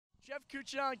Jeff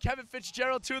Cucinell and Kevin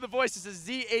Fitzgerald, two of the voices of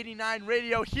Z89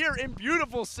 Radio here in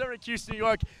beautiful Syracuse, New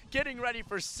York, getting ready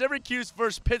for Syracuse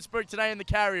versus Pittsburgh tonight in the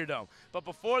Carrier Dome. But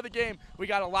before the game, we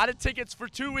got a lot of tickets for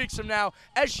 2 weeks from now.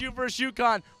 SU versus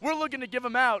UConn. We're looking to give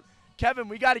them out. Kevin,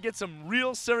 we got to get some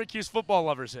real Syracuse football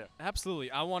lovers here.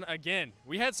 Absolutely.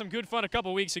 We had some good fun a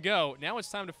couple weeks ago. Now it's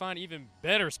time to find even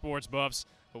better sports buffs.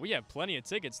 But we have plenty of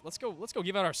tickets. Let's go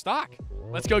give out our stock.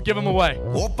 Let's go give them away.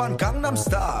 Oppan Gangnam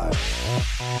Style.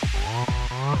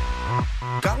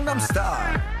 Gangnam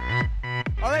Style.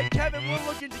 All right, Kevin, we're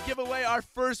looking to give away our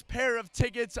first pair of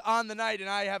tickets on the night, and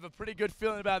I have a pretty good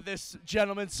feeling about this,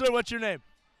 gentlemen. Sir, what's your name?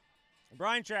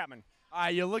 Brian Chapman. All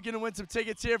right, you're looking to win some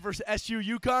tickets here for SU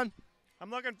UConn? I'm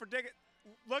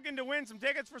looking to win some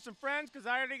tickets for some friends because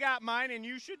I already got mine, and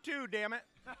you should too, damn it.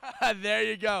 There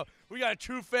you go. We got a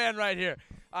true fan right here.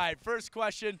 All right, first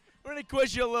question. We're going to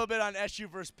quiz you a little bit on SU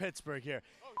versus Pittsburgh here.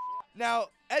 Now,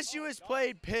 SU has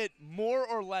played Pitt more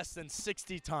or less than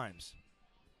 60 times.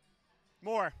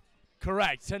 More.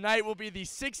 Correct. Tonight will be the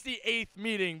 68th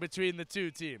meeting between the two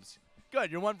teams.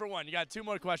 Good. You're 1 for 1. You got 2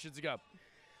 more questions to go.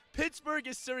 Pittsburgh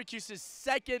is Syracuse's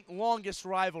second longest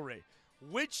rivalry.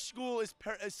 Which school is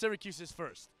Syracuse's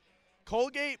first?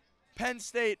 Colgate, Penn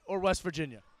State, or West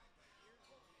Virginia?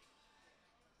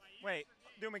 Wait,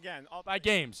 do them again. By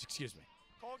games, excuse me.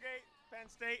 Colgate, Penn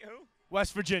State, who?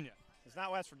 West Virginia. It's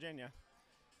not West Virginia.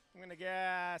 I'm going to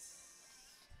guess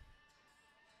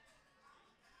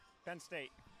Penn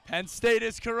State. Penn State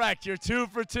is correct. You're 2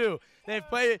 for 2.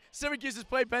 Syracuse has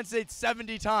played Penn State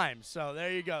 70 times. So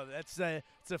there you go. It's the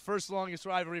first longest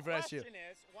rivalry for SU. The question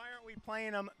is, why aren't we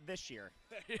playing them this year?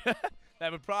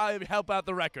 That would probably help out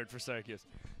the record for Syracuse.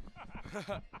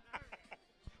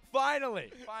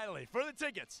 Finally, for the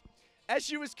tickets.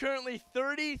 SU is currently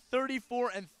 30,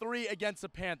 34, and 3 against the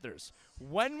Panthers.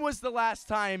 When was the last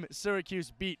time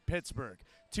Syracuse beat Pittsburgh?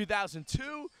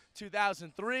 2002,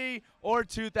 2003, or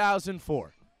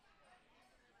 2004?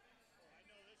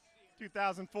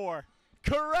 2004.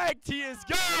 Correct. He is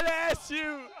good.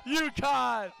 SU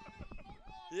UConn.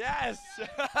 Yes.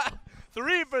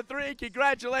 3 for 3.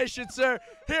 Congratulations, sir.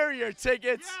 Here are your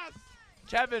tickets. Yes.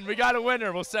 Kevin, we got a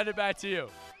winner. We'll send it back to you.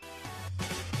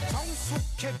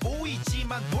 성숙해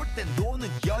보이지만 놀 땐 노는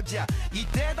여자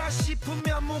이때다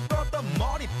싶으면 묶었던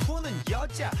머리 푸는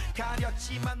여자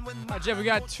가렸지만 웬 Jeff, we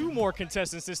got 2 more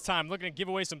contestants this time. Looking to give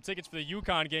away some tickets for the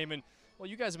UConn game. And, well,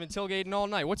 you guys have been tailgating all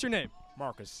night. What's your name?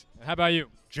 Marcus. How about you?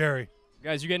 Jerry.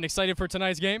 Guys, you getting excited for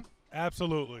tonight's game?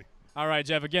 Absolutely. All right,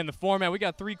 Jeff. Again, the format, we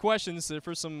got 3 questions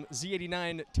for some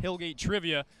Z89 tailgate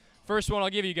trivia. First one I'll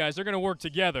give you guys. They're going to work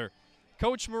together.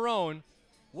 Coach Marone,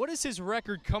 what is his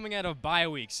record coming out of bye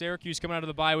week? Syracuse coming out of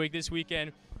the bye week this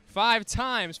weekend. 5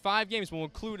 times, 5 games. We'll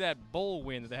include that bowl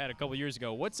win that they had a couple years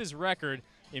ago. What's his record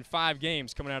in 5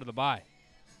 games coming out of the bye?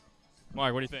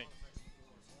 Mark, what do you think?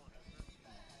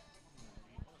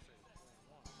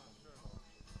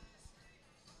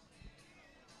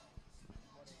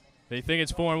 They think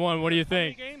it's 4-1. What do you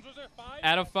think? How many games was it? 5?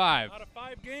 Out of 5. Out of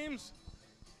 5 games?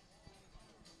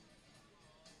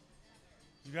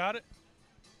 You got it?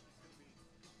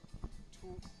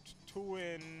 2 in.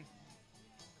 Winning.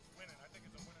 I think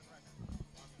it's a winning record.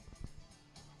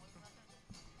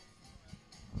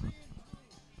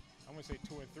 I'm gonna say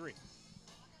 2 and 3.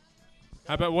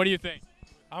 How about, what do you think?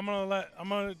 I'm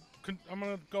gonna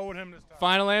go with him this time.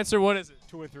 Final answer, what is it?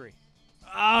 2 and 3.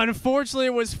 Unfortunately,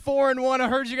 it was 4-1. I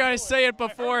heard you guys say it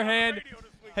beforehand.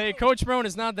 Hey, Coach Marone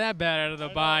is not that bad out of the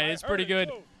bye. It's pretty good.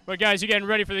 But, guys, you getting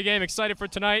ready for the game? Excited for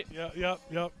tonight? Yep.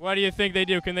 What do you think they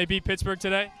do? Can they beat Pittsburgh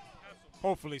today?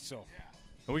 Hopefully so.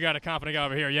 We got a confident guy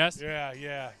over here, yes?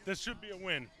 Yeah. This should be a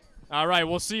win. All right,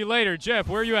 we'll see you later. Jeff,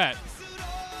 where are you at?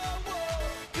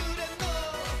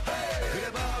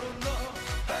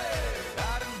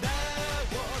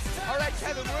 All right,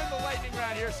 Kevin, we're in the lightning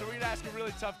round here, so we're going to ask a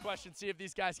really tough question, see if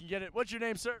these guys can get it. What's your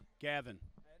name, sir? Gavin.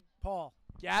 Paul.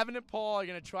 Gavin and Paul are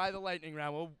going to try the lightning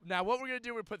round. Well, now, what we're going to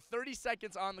do, we're going to put 30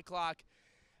 seconds on the clock.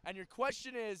 And your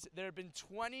question is, there have been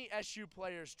 20 SU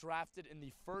players drafted in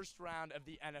the first round of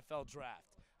the NFL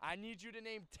draft. I need you to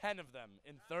name 10 of them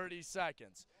in 30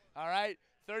 seconds. All right?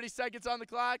 30 seconds on the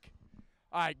clock.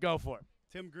 All right, go for it.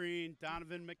 Tim Green,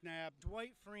 Donovan McNabb,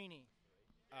 Dwight Freeney,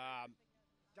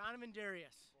 Donovan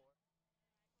Darius,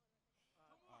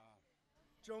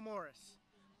 Joe Morris,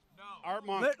 Art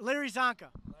Monk, Larry Zonka,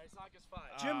 Larry Zonka's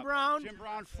 5. Jim Brown,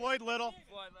 Floyd Little,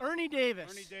 Ernie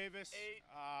Davis, 8.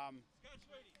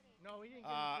 No, he didn't get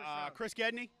in the first round. Chris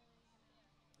Gedney,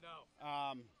 No.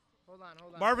 Hold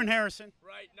on. Marvin Harrison.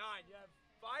 Right, 9. You have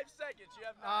 5 seconds. You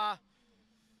have 9.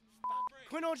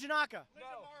 Quinn Ojanaka,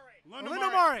 No.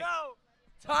 Lindo Murray. No.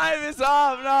 Time is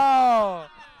up. No.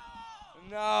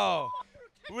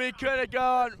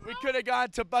 We could have gone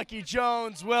to Bucky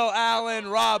Jones, Will Allen,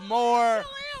 Rob Moore. Will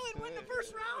Allen won the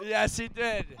first round. Yes, he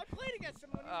did. I played against him.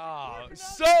 When he Oh, was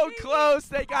so close.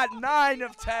 They got 9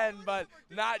 of 10, but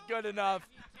not good enough.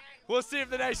 We'll see if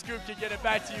the next group can get it.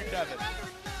 Back to you, Kevin.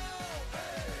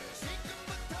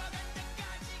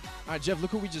 All right, Jeff,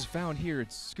 look who we just found here.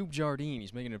 It's Scoop Jardine.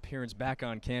 He's making an appearance back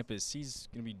on campus. He's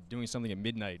going to be doing something at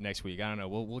midnight next week. I don't know.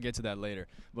 We'll get to that later.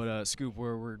 But, Scoop,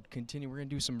 we're continuing. We're going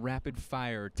to do some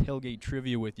rapid-fire tailgate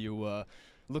trivia with you.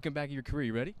 Looking back at your career,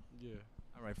 you ready? Yeah.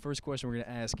 All right, first question we're going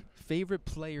to ask. Favorite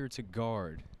player to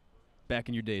guard back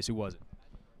in your days, who was it?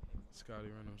 Scotty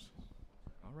Reynolds.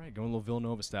 All right, going a little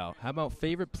Villanova style. How about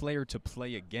favorite player to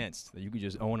play against that you could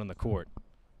just own on the court?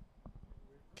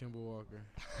 Kimball Walker.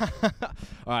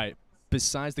 All right,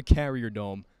 besides the Carrier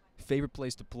Dome, favorite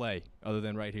place to play other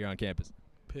than right here on campus?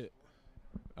 Pitt.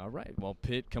 All right, well,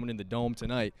 Pitt coming in the Dome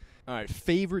tonight. All right,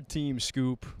 favorite team,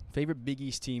 Scoop, favorite Big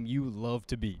East team you love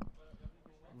to beat?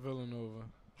 Villanova.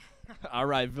 All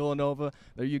right, Villanova,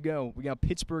 there you go. We got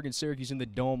Pittsburgh and Syracuse in the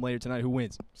Dome later tonight. Who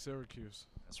wins? Syracuse.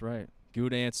 That's right.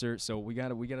 Good answer. So we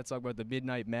gotta talk about the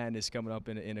Midnight Madness coming up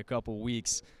in a couple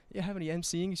weeks. You have any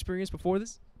emceeing experience before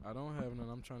this? I don't have none.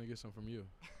 I'm trying to get some from you.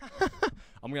 I'm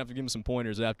going to have to give him some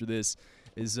pointers after this.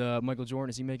 Is Michael Jordan,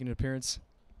 is he making an appearance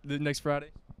the next Friday?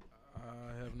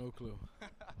 I have no clue.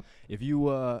 If you,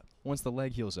 once the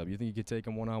leg heals up, you think you could take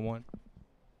him one-on-one?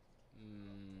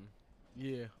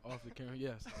 Yeah, off the camera,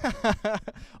 yes.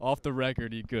 Off the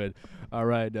record, you could. All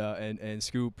right, and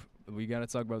Scoop, we got to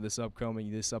talk about this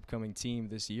upcoming team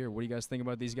this year. What do you guys think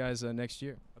about these guys next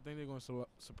year? I think they're going to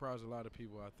surprise a lot of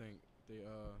people. I think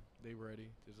they ready.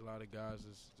 There's a lot of guys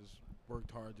that's just worked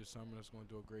hard this summer that's going to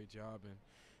do a great job, and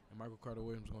Michael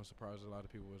Carter-Williams is going to surprise a lot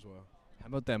of people as well. How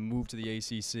about that move to the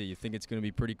ACC? You think it's going to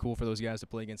be pretty cool for those guys to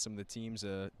play against some of the teams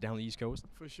down the East Coast?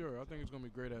 For sure. I think it's going to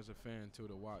be great as a fan, too,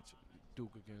 to watch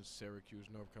Duke against Syracuse,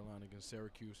 North Carolina against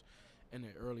Syracuse in the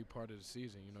early part of the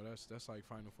season. You know, that's like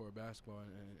Final Four basketball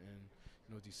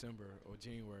in December or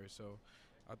January. So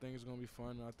I think it's going to be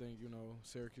fun. I think,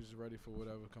 Syracuse is ready for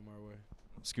whatever come our way.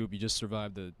 Scoop, you just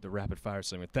survived the rapid fire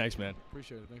segment. Thanks, man.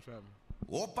 Appreciate it. Thanks for having me.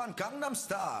 오빤 강남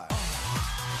스타일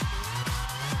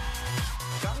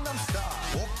강남 스타일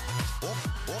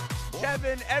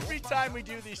Kevin, every time we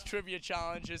do these trivia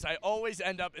challenges, I always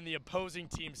end up in the opposing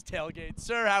team's tailgate.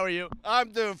 Sir, how are you?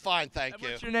 I'm doing fine, thank And you.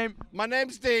 what's your name? My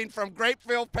name's Dean from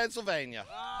Grapefield, Pennsylvania.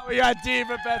 Oh, we got Dean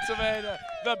from Pennsylvania.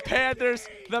 The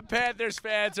Panthers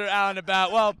fans are out and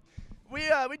about. Well, we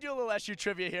do a little SU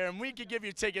trivia here, and we could give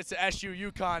you tickets to SU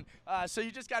UConn. So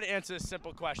you just got to answer this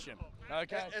simple question.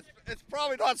 Okay. It's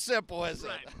probably not simple, is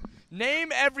it?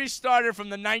 Name every starter from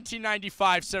the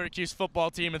 1995 Syracuse football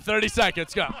team in 30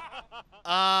 seconds. Go.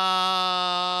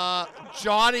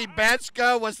 Johnny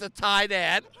Benska was the tight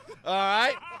end. All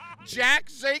right. Jack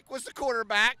Zeke was the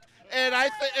quarterback, and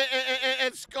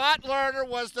and Scott Lerner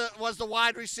was the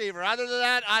wide receiver. Other than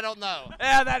that, I don't know.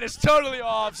 Yeah, that is totally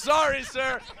off. Sorry,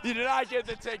 sir. You did not get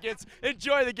the tickets.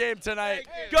 Enjoy the game tonight.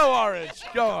 Go Orange.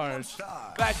 Go Orange.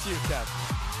 Back to you, Kev.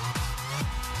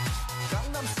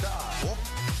 강남 스타일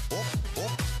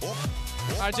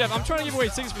All right, Jeff, I'm trying to give away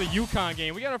tickets for the UConn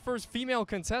game. We got our first female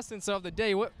contestants of the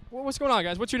day. What's going on,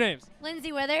 guys? What's your names?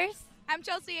 Lindsay Withers. I'm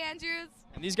Chelsea Andrews.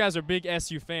 And these guys are big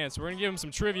SU fans, so we're going to give them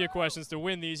some trivia questions to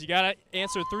win these. You got to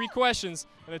answer 3 questions,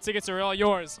 and the tickets are all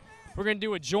yours. We're going to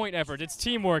do a joint effort. It's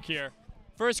teamwork here.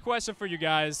 First question for you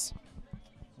guys.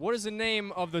 What is the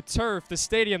name of the turf, the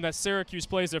stadium that Syracuse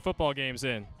plays their football games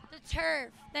in? The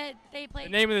turf that they play. The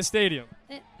name of the stadium.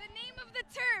 The name of the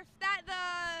turf that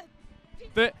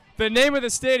The name of the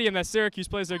stadium that Syracuse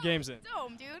plays their games in.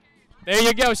 Dome, dude. There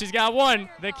you go. She's got one.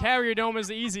 The Carrier Dome is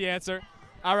the easy answer.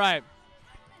 All right.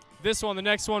 This one, the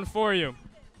next one for you.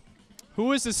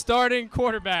 Who is the starting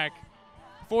quarterback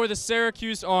for the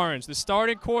Syracuse Orange? The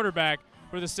starting quarterback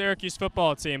for the Syracuse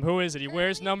football team. Who is it? He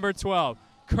wears number 12.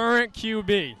 Current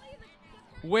QB.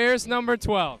 Wears number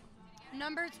 12.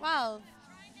 Number 12.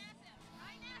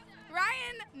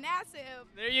 Ryan Nassib.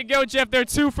 There you go, Jeff. They're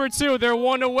 2 for 2. They're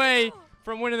 1 away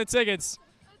from winning the tickets.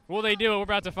 Will they do it? We're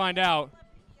about to find out.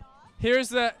 Here's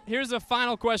the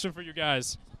final question for you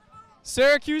guys.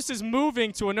 Syracuse is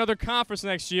moving to another conference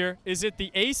next year. Is it the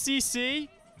ACC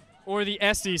or the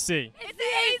SEC? It's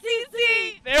the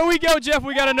ACC. There we go, Jeff.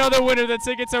 We got another winner. The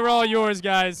tickets are all yours,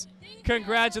 guys.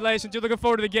 Congratulations. You looking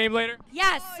forward to the game later?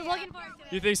 Yes, looking forward to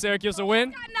it. You think Syracuse will win?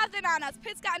 Got nothing on us.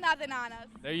 Pitt's got nothing on us.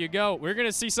 There you go. We're going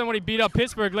to see somebody beat up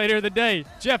Pittsburgh later in the day.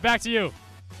 Jeff, back to you.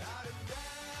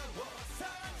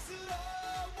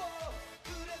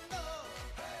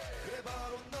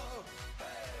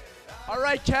 All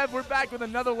right, Kev, we're back with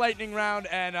another lightning round,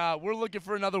 and we're looking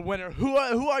for another winner. Who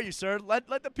are you, sir?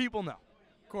 Let the people know.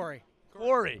 Corey.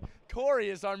 Corey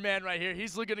is our man right here.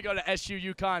 He's looking to go to SU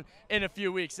UConn in a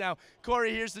few weeks. Now,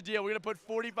 Corey, here's the deal. We're going to put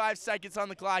 45 seconds on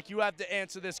the clock. You have to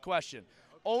answer this question.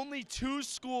 Only 2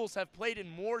 schools have played in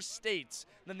more states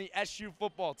than the SU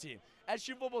football team.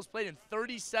 SU football has played in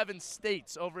 37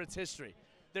 states over its history.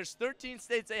 There's 13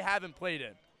 states they haven't played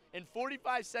in. In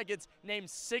 45 seconds, name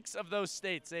 6 of those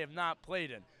states they have not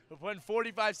played in. We're putting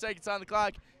 45 seconds on the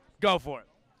clock. Go for it.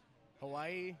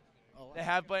 Hawaii. They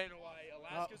have played in Hawaii.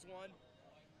 Alaska's 1.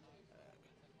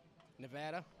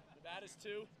 Nevada. Nevada's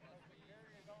 2.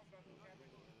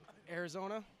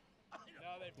 Arizona.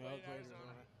 No, they played in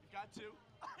Arizona. You got 2.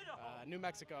 New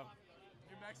Mexico.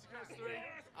 New Mexico's 3.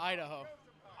 Idaho.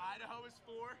 Idaho is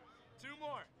 4. 2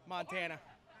 more. Montana.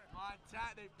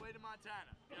 They played in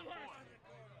Montana. You have 4.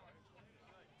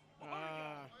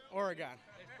 Oregon.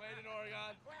 They played in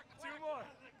Oregon. 2 more.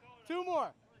 2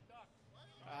 more.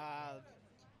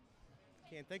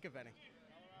 Can't think of any.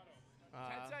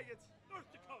 10 seconds.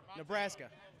 Nebraska.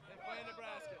 They played in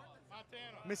Nebraska.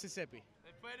 Mississippi.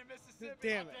 They played in Mississippi.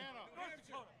 Damn it.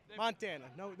 Montana.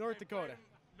 No, North Dakota.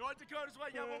 North Dakota's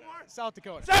what? You got 1 more? South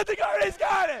Dakota. South Dakota, he's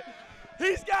got it.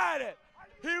 He's got it.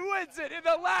 He wins it in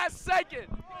the last second.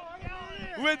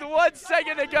 With 1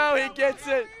 second to go, he gets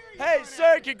it. Hey,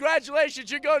 sir,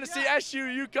 congratulations. You're going to see SU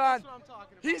UConn.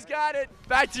 He's got it.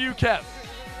 Back to you, Kev.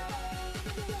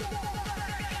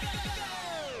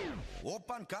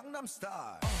 오빤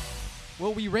강남스타일.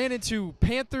 Well, we ran into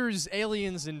Panthers,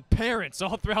 aliens, and parents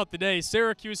all throughout the day.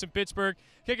 Syracuse and Pittsburgh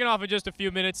kicking off in just a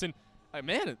few minutes. And,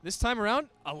 man, this time around,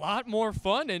 a lot more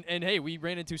fun. And, hey, we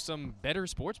ran into some better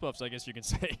sports buffs, I guess you can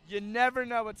say. You never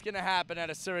know what's going to happen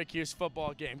at a Syracuse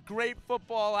football game. Great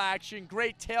football action,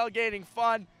 great tailgating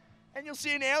fun, and you'll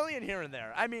see an alien here and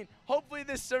there. I mean, hopefully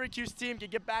this Syracuse team can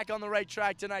get back on the right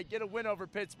track tonight, get a win over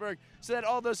Pittsburgh, so that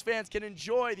all those fans can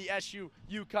enjoy the SU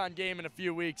UConn game in a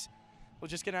few weeks. We're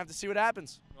just going to have to see what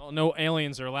happens. Well, no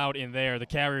aliens are allowed in there, the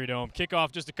Carrier Dome.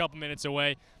 Kickoff just a couple minutes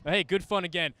away. But, hey, good fun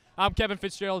again. I'm Kevin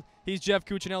Fitzgerald. He's Jeff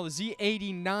Cucinell. The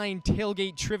Z89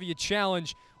 Tailgate Trivia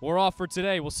Challenge. We're off for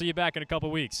today. We'll see you back in a couple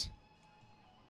weeks.